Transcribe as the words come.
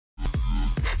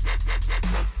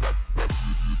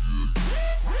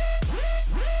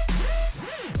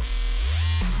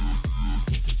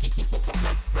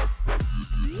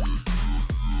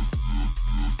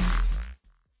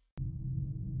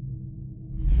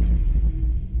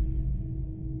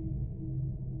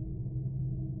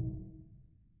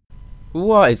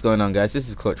What is going on, guys? This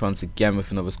is Klutch once again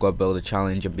with another squad builder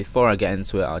challenge, and before I get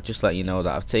into it, I'll just let you know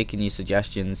that I've taken your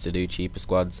suggestions to do cheaper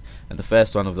squads, and the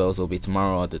first one of those will be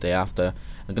tomorrow or the day after.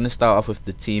 I'm going to start off with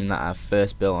the team that I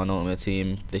first built on Ultimate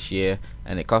Team this year,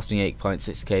 and it cost me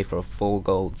 8.6k for a full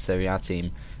gold Serie A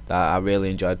team that I really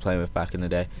enjoyed playing with back in the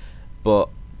day. But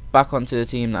back onto the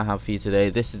team that I have for you today.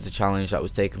 This is the challenge that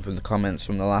was taken from the comments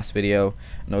from the last video,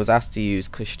 and I was asked to use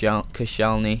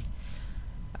Koscielny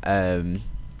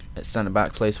at centre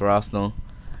back, plays for Arsenal.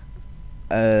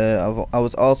 I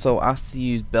was also asked to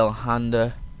use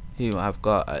Belhanda, who I've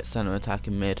got at centre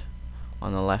attacking mid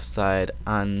on the left side,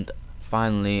 and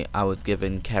finally I was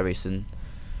given Kerrison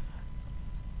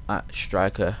at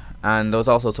striker, and I was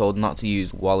also told not to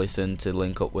use Wallison to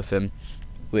link up with him,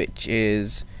 which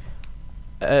is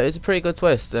it's a pretty good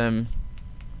twist. I'm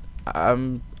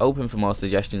open for more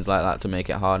suggestions like that to make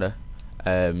it harder.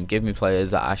 Give me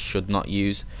players that I should not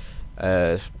use.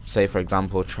 Say for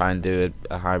example, try and do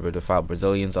a hybrid without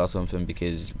Brazilians or something,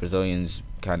 because Brazilians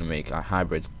kind of make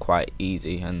hybrids quite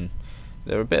easy and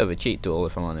they're a bit of a cheat tool,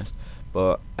 if I'm honest.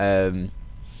 But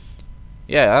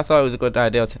yeah, I thought it was a good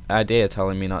idea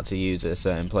telling me not to use a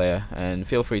certain player, and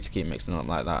feel free to keep mixing up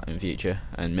like that in future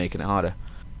and making it harder.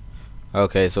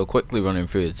 Okay, so quickly running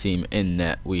through the team. In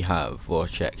net we have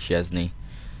Wojciech Szczesny.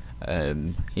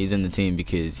 He's in the team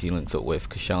because he links up with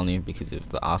Koscielny because of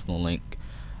the Arsenal link.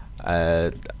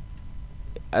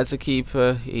 As a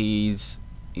keeper, he's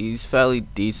fairly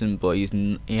decent, but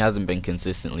he hasn't been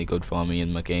consistently good for me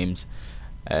in my games.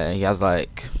 He has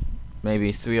like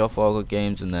maybe 3 or 4 good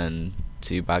games and then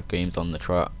 2 bad games on the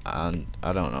trot, and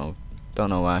I don't know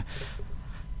why.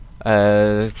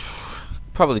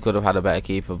 Probably could have had a better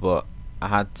keeper, but I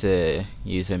had to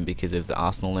use him because of the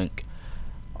Arsenal link.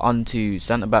 On to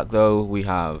centre back though, we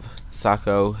have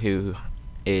Sacco, who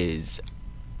is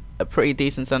a pretty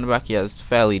decent centre back. He has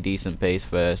fairly decent pace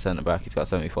for centre back. He's got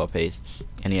 74 pace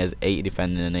and he has 80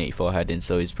 defending and 84 heading,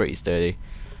 so he's pretty sturdy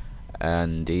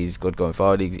and he's good going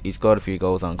forward. He scored a few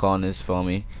goals on corners for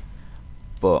me.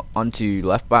 But onto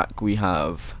left back, we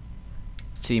have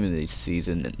team of the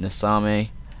season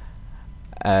Nasame,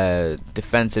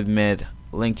 defensive mid.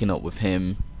 Linking up with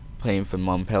him, playing for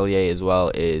Montpellier as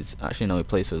well, is actually no, he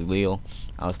plays for Lille.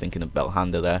 I was thinking of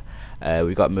Belhanda there.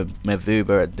 We got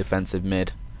Mavuba at defensive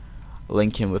mid.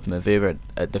 Linking with Mavuba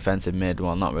at defensive mid.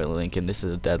 Well, not really linking. This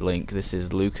is a dead link. This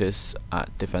is Lucas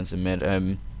at defensive mid.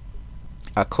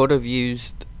 I could have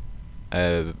used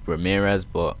Ramirez,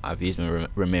 but I've used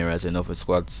Ramirez in other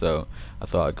squads, so I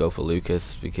thought I'd go for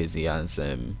Lucas because he has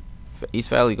he's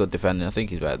fairly good defending. I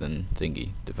think he's better than Thingy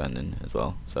defending as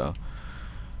well. So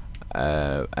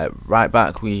at right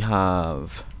back we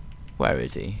have, where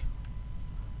is he?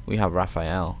 We have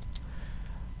Raphael.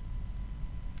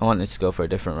 I wanted to go for a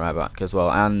different right back as well,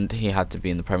 and he had to be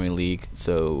in the Premier League,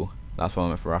 so that's why I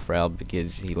went for Raphael,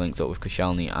 because he links up with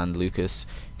Koscielny and Lucas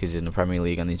because he's in the Premier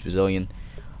League and he's Brazilian.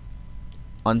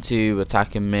 Onto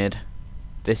attacking mid.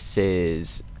 This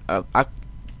is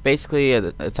basically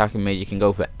attacking mid. You can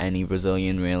go for any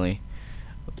Brazilian really,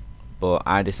 but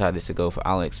I decided to go for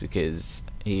Alex because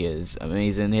he is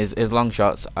amazing. His long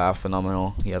shots are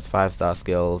phenomenal. He has 5-star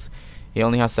skills. He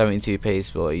only has 72 pace,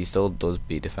 but he still does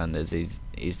beat defenders.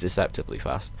 He's deceptively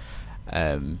fast.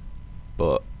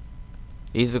 But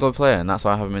he's a good player, and that's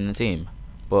why I have him in the team.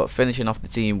 But finishing off the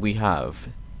team, we have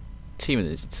team of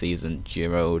the season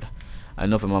Giroud,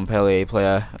 another Montpellier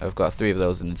player. I've got 3 of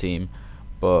those in the team.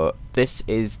 But this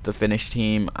is the finished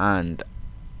team, and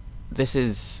this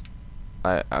is,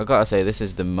 I gotta say, this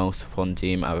is the most fun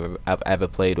team I've ever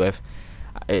played with.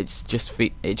 It just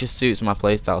suits my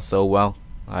playstyle so well.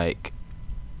 Like,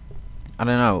 I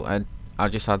don't know, I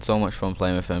just had so much fun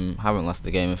playing with him. Haven't lost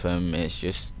a game with him. It's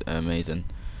just amazing.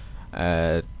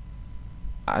 I'm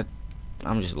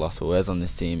just lost for words on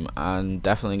this team. I'm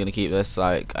definitely gonna keep this.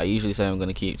 Like, I usually say I'm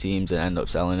gonna keep teams and end up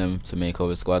selling them to make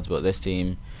other squads, but this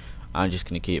team I'm just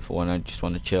gonna keep for when I just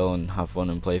want to chill and have fun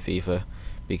and play FIFA,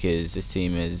 because this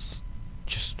team is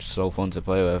just so fun to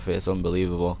play with. It's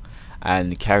unbelievable,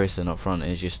 and Kerrison up front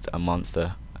is just a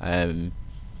monster.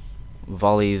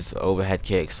 Volleys, overhead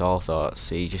kicks, all sorts.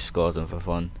 He just scores them for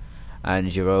fun. And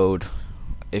Giroud,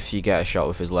 if you get a shot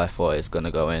with his left foot, it's gonna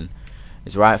go in.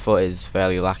 His right foot is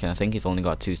fairly lacking. I think he's only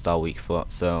got 2-star weak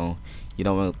foot, so you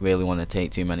don't really want to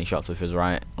take too many shots with his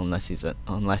right unless it's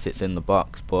in the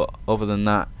box. But other than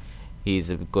that, He's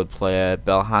a good player.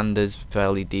 Belhander's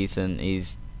fairly decent.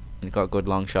 He's got good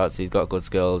long shots. He's got good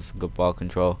skills, good ball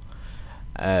control,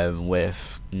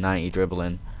 with 90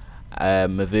 dribbling.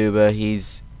 Mavuba,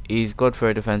 he's good for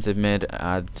a defensive mid.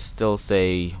 I'd still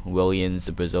say Williams,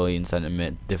 the Brazilian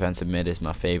defensive mid, is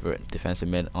my favourite defensive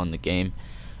mid on the game.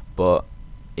 But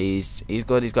he's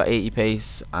good. He's got 80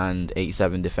 pace and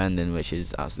 87 defending, which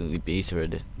is absolutely beast for a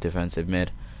defensive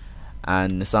mid.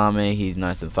 And Nasame, he's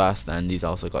nice and fast, and he's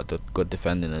also got good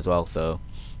defending as well, so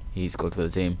he's good for the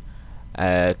team.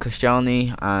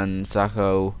 Koscielny and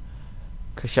Sacco.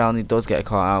 Koscielny does get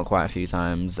caught out quite a few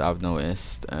times, I've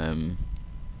noticed. I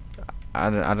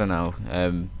don't know.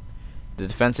 The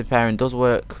defensive pairing does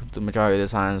work the majority of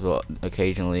the times, but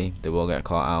occasionally they will get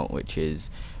caught out, which is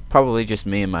probably just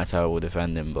me and my terrible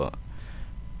defending. But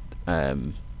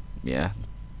yeah,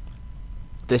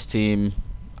 this team,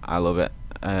 I love it.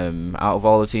 Out of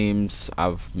all the teams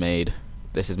I've made,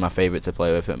 this is my favourite to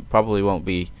play with. It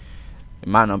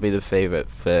might not be the favourite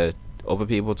for other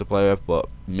people to play with, but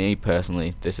me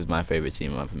personally, this is my favourite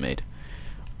team I've ever made.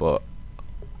 But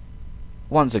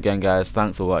once again, guys,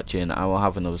 thanks for watching. I will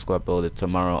have another squad builder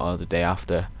tomorrow or the day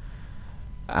after,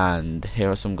 and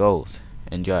here are some goals.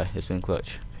 Enjoy. It's been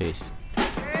Klutch. Peace.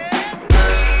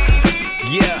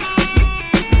 Yeah,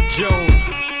 June.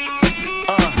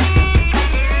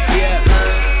 Yeah,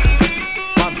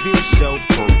 my view so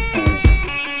purple.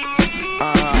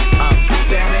 I'm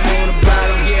standing on the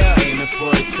bottom, yeah, aiming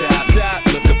for the top.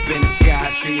 Look up in the sky,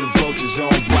 see the vultures on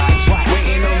watch.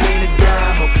 Waiting on me to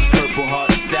die, hope this purple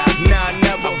heart stop. Nah, I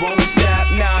never won't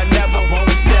stop. Nah, I never won't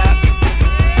stop.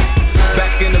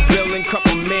 Back in the building,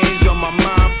 couple mins on my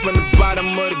mind. From the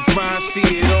bottom of the grind, see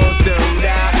it all third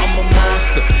eye. I'm a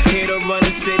monster, here to run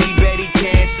the city, Betty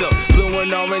Cancer. Blue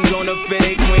and orange on the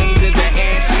fitted queens is an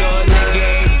answer. Nigga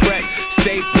ain't Brett,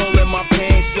 stay pulling my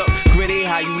pants up. Gritty,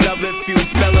 how you love it, few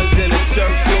fellas in a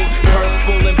circle.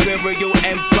 Purple Imperial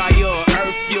Empire,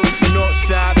 Earth you.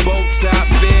 Northside, both side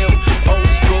feel. Old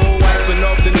school, wiping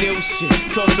off the new shit.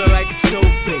 Toss her like a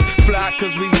toothpick, fly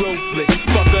cause we ruthless.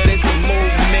 Fuck her, it's a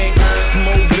movement.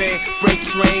 Moving, freight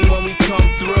train when we come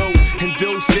through. And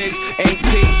deuces, ain't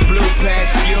peace, blue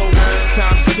past you.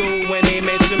 ×2 when they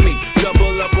mention me.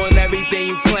 Double up on everything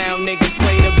you clown niggas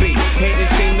claim to be. Hating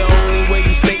seem the only way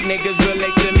you snake niggas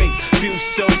relate to me. View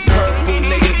so purple,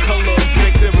 nigga, color of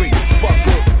victory. Fuck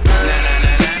up.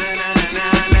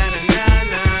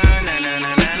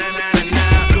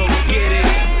 Go get it.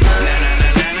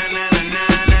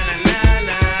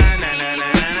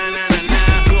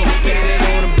 Go standing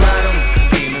on the bottom,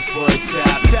 aiming for the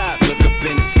top. Look up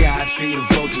in the sky, see the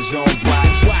vultures on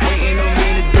watch. Waiting on me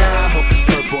to die, hope this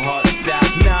purple heart stop.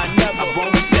 Nah, I never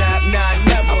won't stop. Nah, I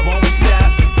never won't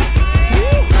stop.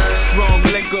 Woo. Strong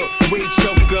liquor, weed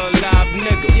choker, alive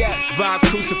nigga. Yes. Vibe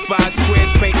crucified,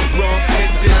 squares paint the wrong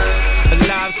pictures.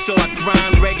 Alive, so I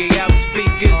grind reggae out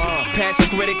speakers. Past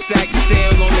critics act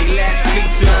sale on their last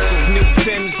feature. New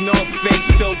Tim's, North Face,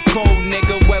 so cold,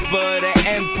 nigga. Weather the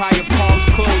empire, palms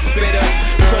closed, bitter.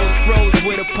 Toes froze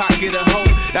with a pocket of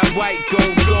hope. That white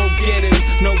gold, go-getters,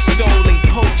 no soul, they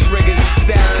poke triggers.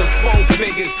 Stash of 4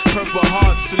 figures, purple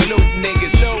heart, salute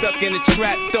niggas. Stuck in the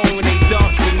trap, throwing